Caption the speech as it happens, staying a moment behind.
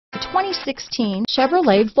2016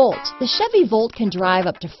 Chevrolet Volt. The Chevy Volt can drive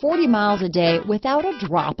up to 40 miles a day without a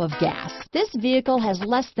drop of gas. This vehicle has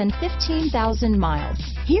less than 15,000 miles.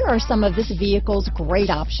 Here are some of this vehicle's great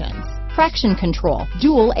options: traction control,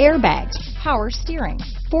 dual airbags, power steering,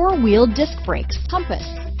 four-wheel disc brakes, compass,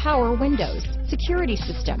 power windows, security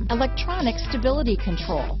system, electronic stability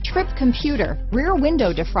control, trip computer, rear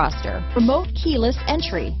window defroster, remote keyless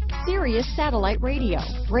entry, Sirius satellite radio,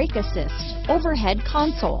 brake assist, overhead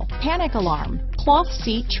console, panic alarm, cloth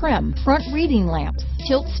seat trim, front reading lamps,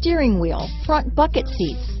 tilt steering wheel, front bucket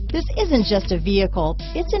seats. This isn't just a vehicle,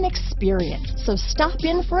 it's an experience. So stop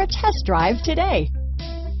in for a test drive today.